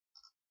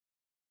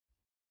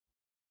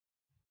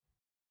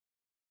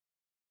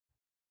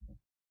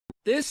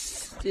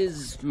This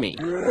is me.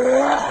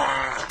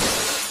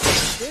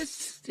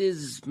 This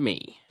is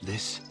me.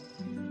 This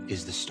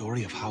is the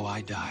story of how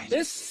I died.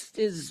 This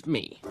is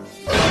me.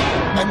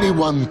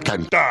 Anyone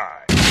can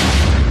die.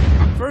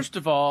 First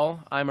of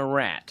all, I'm a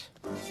rat.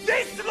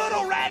 This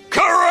little rat!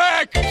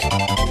 Correct!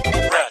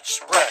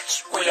 Rats,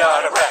 we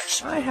are the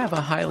rats. I have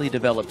a highly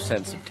developed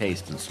sense of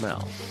taste and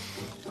smell.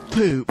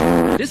 Poop.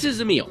 This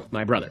is Emil,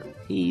 my brother.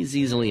 He's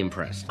easily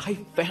impressed. I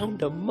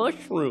found a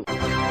mushroom.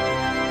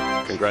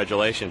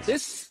 Congratulations.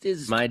 This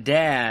is my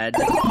dad.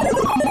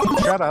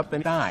 Shut up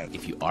and die.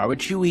 If you are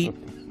what you eat,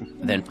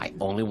 then I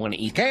only want to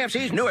eat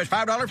KFC's newest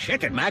 $5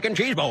 chicken mac and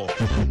cheese bowl.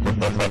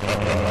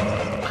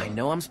 I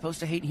know I'm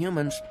supposed to hate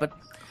humans, but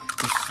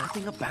there's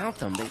something about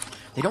them.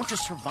 They don't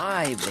just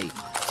survive, they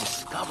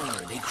discover,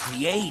 they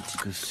create.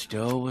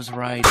 Cousteau was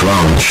right.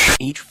 Crunch.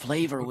 Each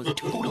flavor was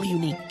totally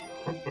unique.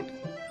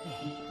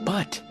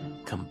 But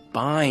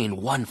combine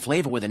one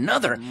flavor with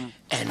another,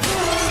 and...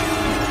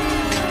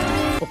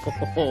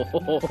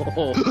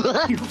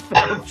 You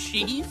found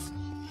cheese?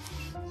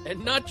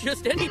 And not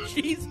just any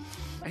cheese?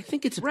 I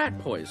think it's rat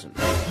poison.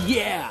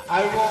 Yeah!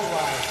 I won't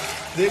lie.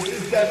 This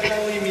is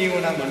definitely me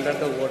when I'm under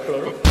the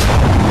water.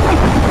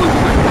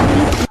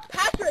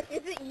 Patrick,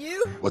 is it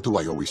you? What do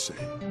I always say?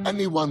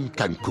 Anyone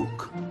can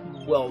cook.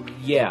 Well,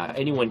 yeah,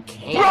 anyone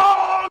can.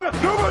 Wrong!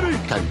 Nobody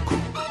can cook.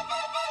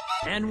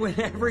 And when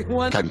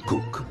everyone Can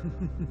cook.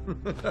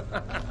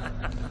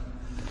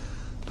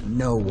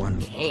 no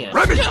one Can.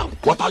 Remy!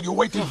 What are you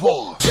waiting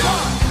for?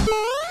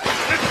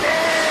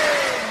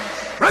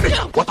 Remy!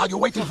 What are you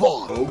waiting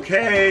for?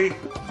 Okay,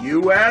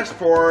 you asked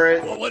for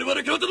it.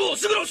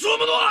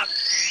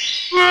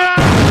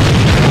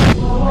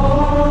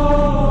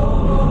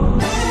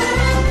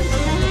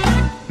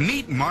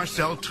 Meet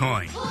Marcel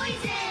Toyne.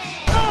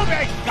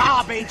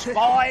 Garbage,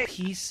 boy!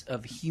 Piece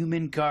of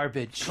human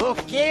garbage.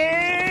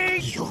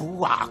 Cooking!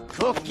 You are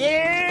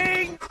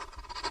cooking!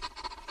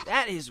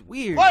 That is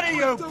weird. What are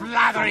you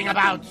blathering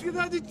about?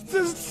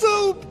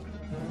 Soup!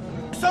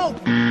 Soap!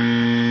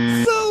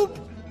 Soup!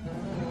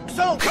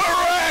 Soap!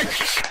 Correct!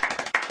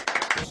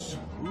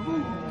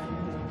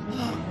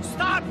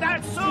 Stop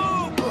that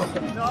soup!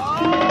 No!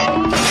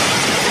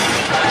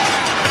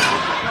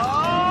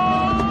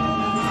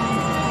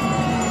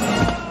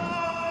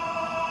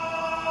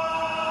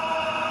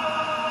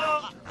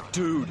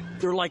 Dude,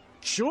 they're like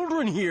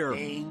children here.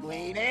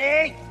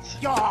 Linguini,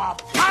 you're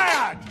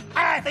fired!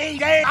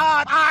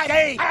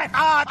 F-E-D-R-I-D!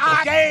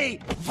 F-R-I-D!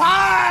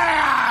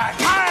 Fired!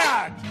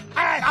 Fired!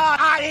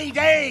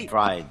 F-R-I-E-D!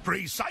 Fried.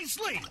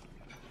 Precisely.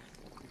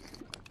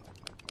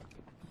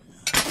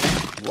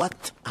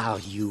 What are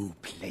you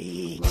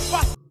playing?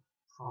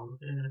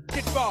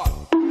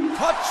 Kickball!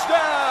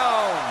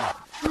 Touchdown!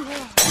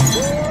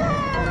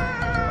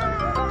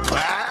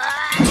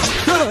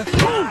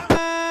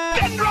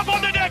 Get drop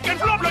on the deck and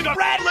flop like a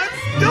rat! Let's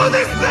do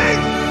this thing!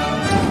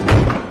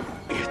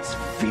 It's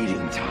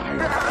feeding time.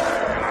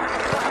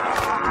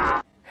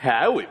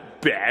 How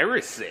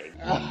embarrassing.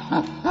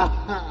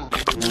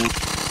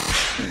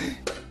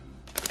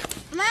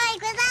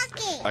 Mike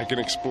Wazowski! I can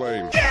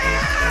explain.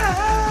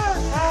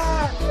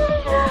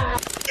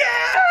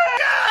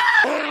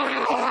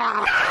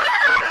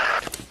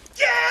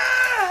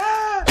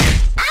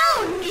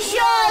 Ouch,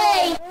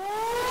 Charlie!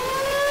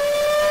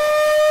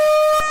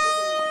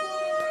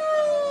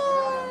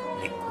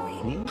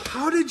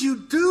 How did you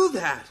do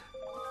that?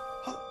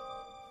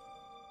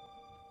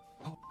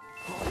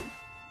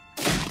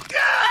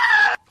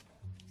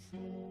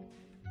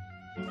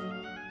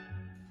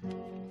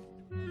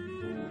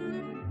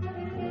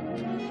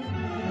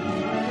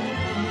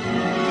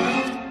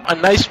 A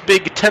nice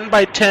big 10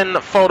 by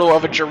 10 photo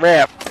of a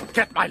giraffe.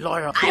 Get my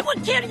lawyer! I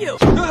will kill you!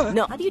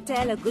 No, how do you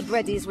tell a good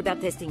bread is without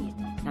tasting it?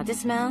 Not the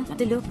smell, not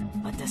the look,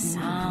 but the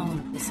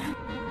sound. The sound.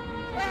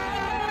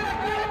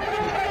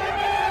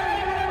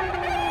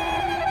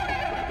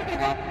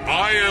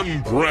 I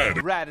am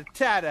bread.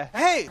 Rat-a-tat-a.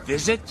 Hey!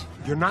 Visit?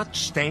 You're not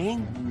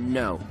staying?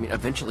 No, I mean,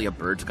 eventually a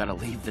bird's gotta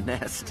leave the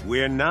nest.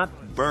 We're not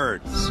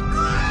birds.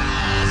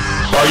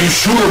 Are you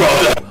sure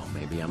about that? Well,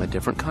 maybe I'm a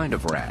different kind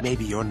of rat.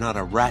 Maybe you're not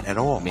a rat at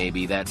all.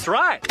 Maybe that's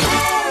right.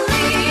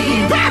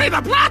 Barry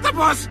the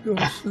platypus!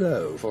 You're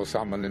slow for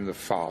someone in the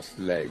fast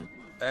lane.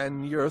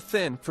 And you're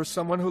thin for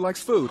someone who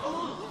likes food.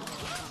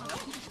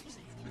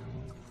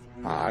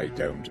 I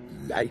don't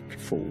like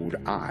food,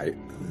 I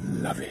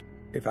love it.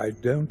 If I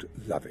don't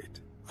love it,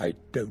 I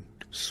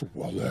don't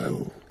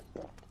swallow.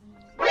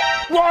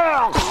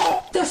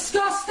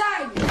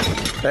 Disgusting!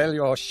 Tell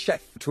your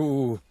chef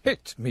to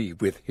hit me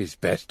with his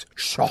best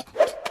shot.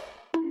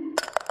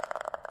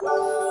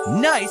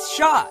 Nice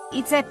shot!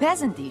 It's a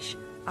peasant dish.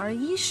 Are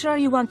you sure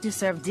you want to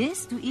serve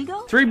this to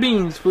Eagle? 3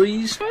 beans,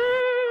 please.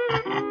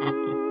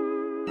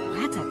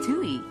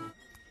 Ratatouille.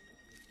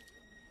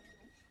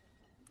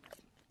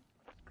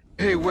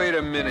 Hey, wait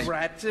a minute.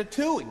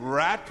 Ratatouille.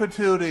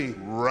 Rat-patootie.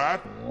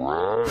 Rat.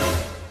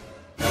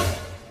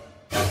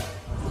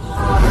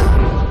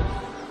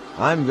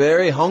 I'm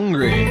very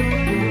hungry.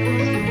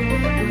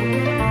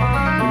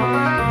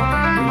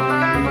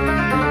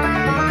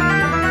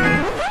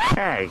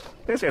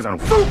 This isn't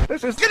food.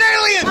 This is an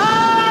alien. Oh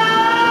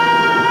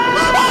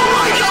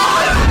my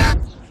God!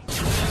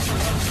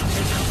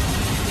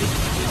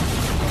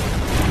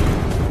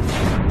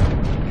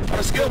 On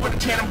a scale of 1 to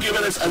 10, I'm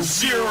giving this a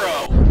 0.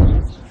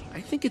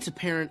 I think it's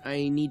apparent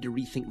I need to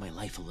rethink my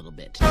life a little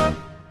bit.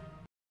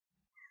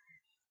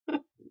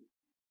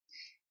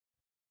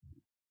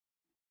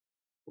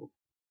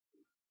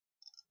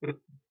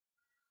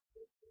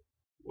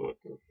 What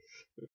the